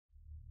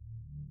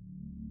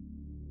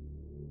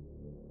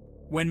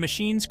when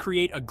machines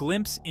create a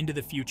glimpse into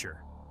the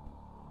future.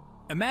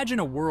 Imagine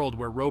a world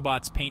where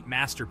robots paint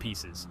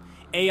masterpieces,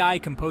 AI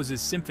composes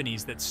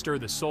symphonies that stir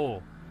the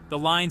soul, the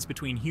lines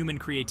between human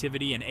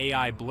creativity and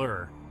AI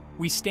blur.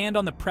 We stand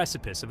on the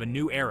precipice of a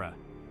new era,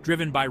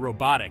 driven by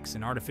robotics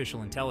and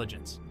artificial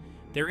intelligence.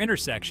 Their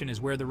intersection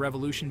is where the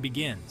revolution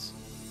begins.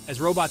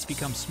 As robots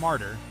become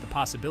smarter, the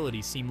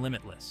possibilities seem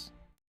limitless.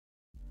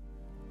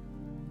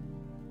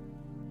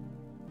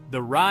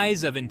 The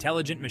rise of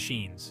intelligent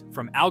machines,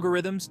 from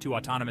algorithms to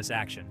autonomous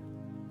action.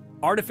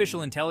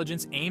 Artificial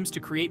intelligence aims to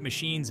create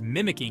machines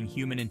mimicking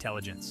human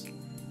intelligence.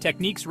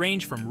 Techniques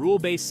range from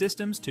rule-based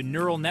systems to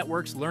neural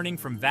networks learning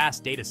from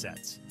vast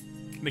datasets.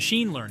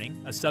 Machine learning,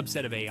 a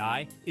subset of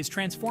AI, is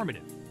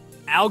transformative.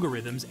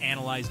 Algorithms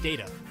analyze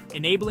data,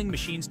 enabling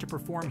machines to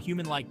perform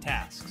human-like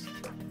tasks.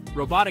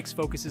 Robotics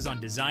focuses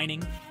on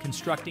designing,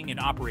 constructing, and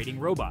operating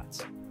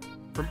robots.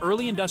 From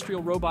early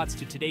industrial robots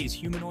to today's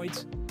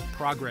humanoids,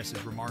 progress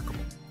is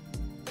remarkable.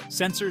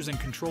 Sensors and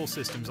control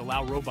systems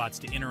allow robots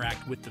to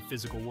interact with the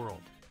physical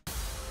world.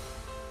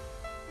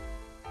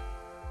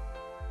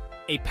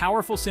 A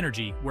powerful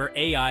synergy where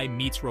AI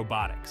meets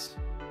robotics.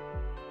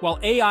 While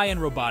AI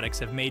and robotics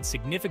have made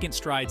significant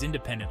strides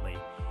independently,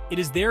 it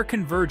is their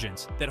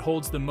convergence that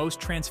holds the most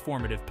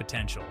transformative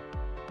potential.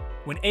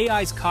 When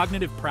AI's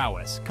cognitive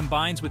prowess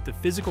combines with the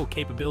physical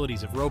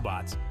capabilities of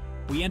robots,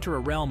 we enter a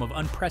realm of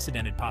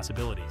unprecedented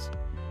possibilities.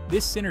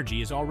 This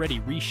synergy is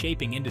already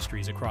reshaping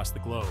industries across the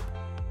globe.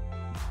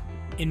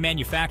 In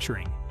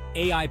manufacturing,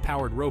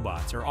 AI-powered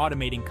robots are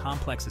automating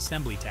complex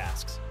assembly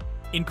tasks,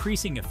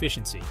 increasing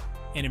efficiency,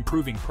 and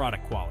improving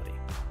product quality.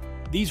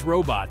 These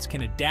robots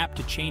can adapt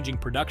to changing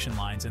production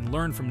lines and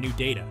learn from new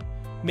data,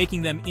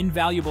 making them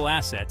invaluable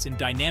assets in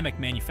dynamic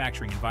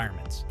manufacturing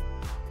environments.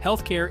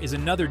 Healthcare is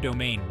another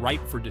domain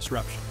ripe for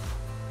disruption.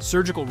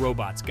 Surgical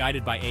robots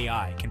guided by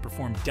AI can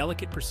perform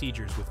delicate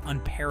procedures with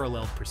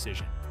unparalleled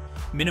precision,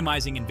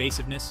 minimizing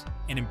invasiveness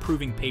and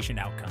improving patient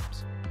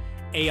outcomes.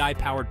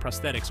 AI-powered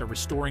prosthetics are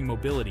restoring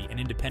mobility and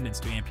independence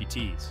to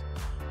amputees,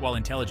 while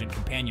intelligent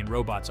companion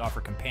robots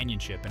offer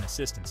companionship and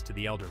assistance to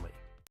the elderly.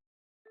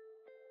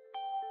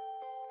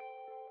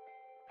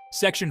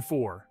 Section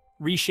 4.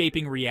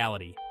 Reshaping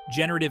Reality,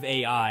 Generative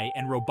AI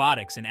and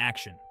Robotics in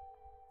Action.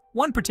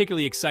 One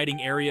particularly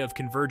exciting area of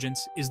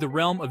convergence is the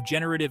realm of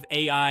generative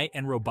AI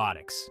and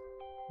robotics.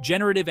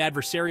 Generative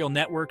adversarial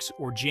networks,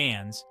 or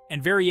GANs,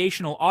 and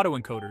variational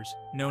autoencoders,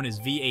 known as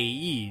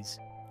VAEs,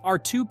 are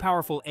two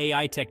powerful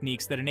AI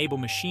techniques that enable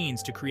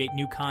machines to create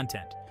new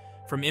content,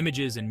 from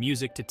images and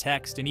music to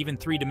text and even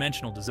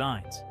three-dimensional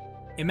designs.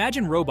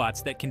 Imagine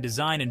robots that can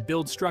design and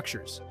build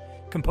structures,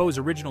 compose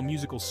original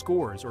musical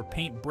scores, or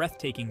paint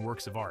breathtaking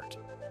works of art.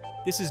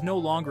 This is no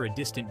longer a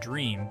distant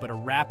dream, but a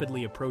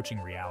rapidly approaching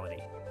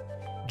reality.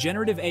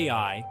 Generative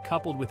AI,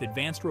 coupled with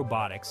advanced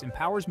robotics,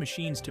 empowers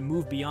machines to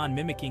move beyond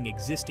mimicking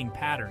existing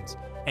patterns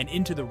and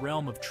into the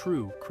realm of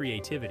true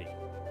creativity.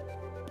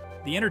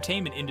 The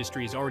entertainment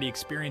industry is already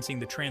experiencing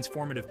the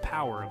transformative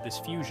power of this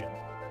fusion.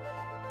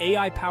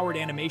 AI-powered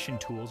animation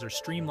tools are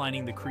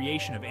streamlining the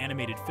creation of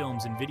animated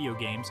films and video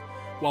games,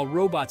 while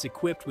robots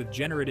equipped with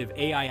generative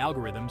AI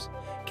algorithms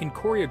can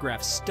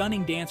choreograph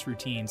stunning dance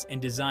routines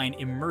and design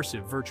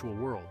immersive virtual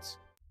worlds.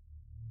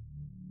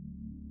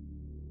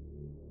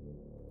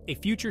 A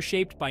future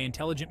shaped by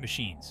intelligent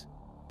machines.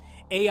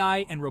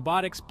 AI and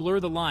robotics blur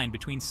the line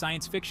between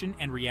science fiction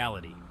and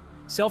reality.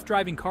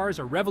 Self-driving cars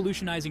are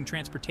revolutionizing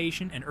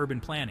transportation and urban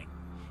planning.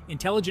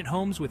 Intelligent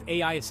homes with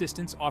AI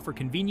assistants offer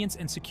convenience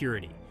and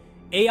security.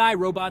 AI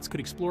robots could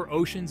explore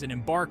oceans and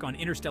embark on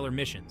interstellar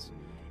missions.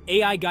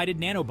 AI-guided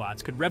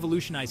nanobots could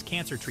revolutionize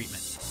cancer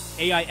treatment.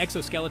 AI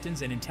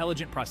exoskeletons and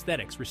intelligent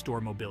prosthetics restore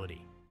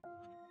mobility.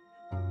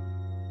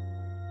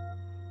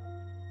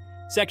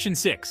 Section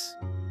 6.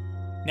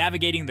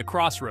 Navigating the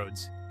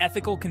crossroads,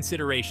 ethical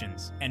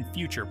considerations, and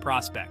future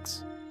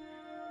prospects.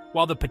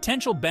 While the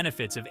potential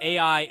benefits of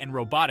AI and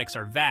robotics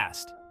are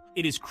vast,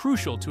 it is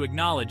crucial to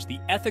acknowledge the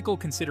ethical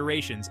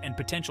considerations and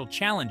potential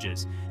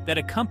challenges that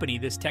accompany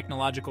this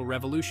technological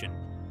revolution.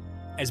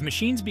 As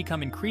machines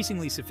become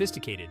increasingly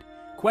sophisticated,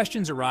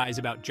 questions arise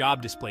about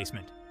job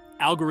displacement,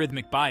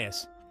 algorithmic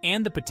bias,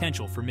 and the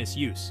potential for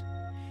misuse.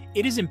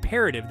 It is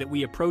imperative that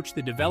we approach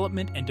the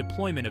development and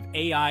deployment of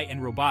AI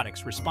and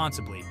robotics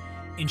responsibly,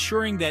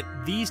 ensuring that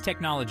these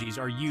technologies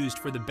are used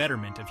for the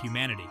betterment of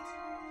humanity.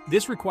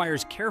 This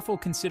requires careful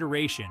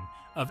consideration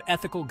of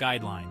ethical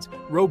guidelines,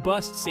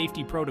 robust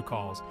safety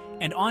protocols,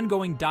 and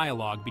ongoing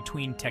dialogue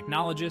between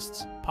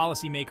technologists,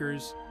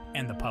 policymakers,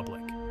 and the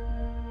public.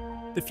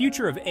 The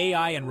future of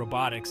AI and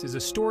robotics is a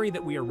story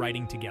that we are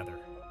writing together.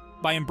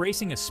 By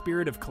embracing a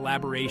spirit of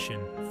collaboration,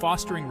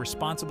 fostering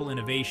responsible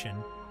innovation,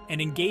 and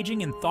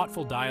engaging in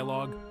thoughtful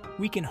dialogue,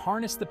 we can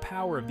harness the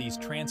power of these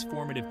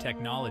transformative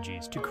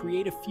technologies to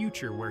create a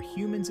future where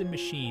humans and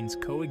machines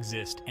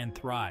coexist and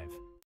thrive.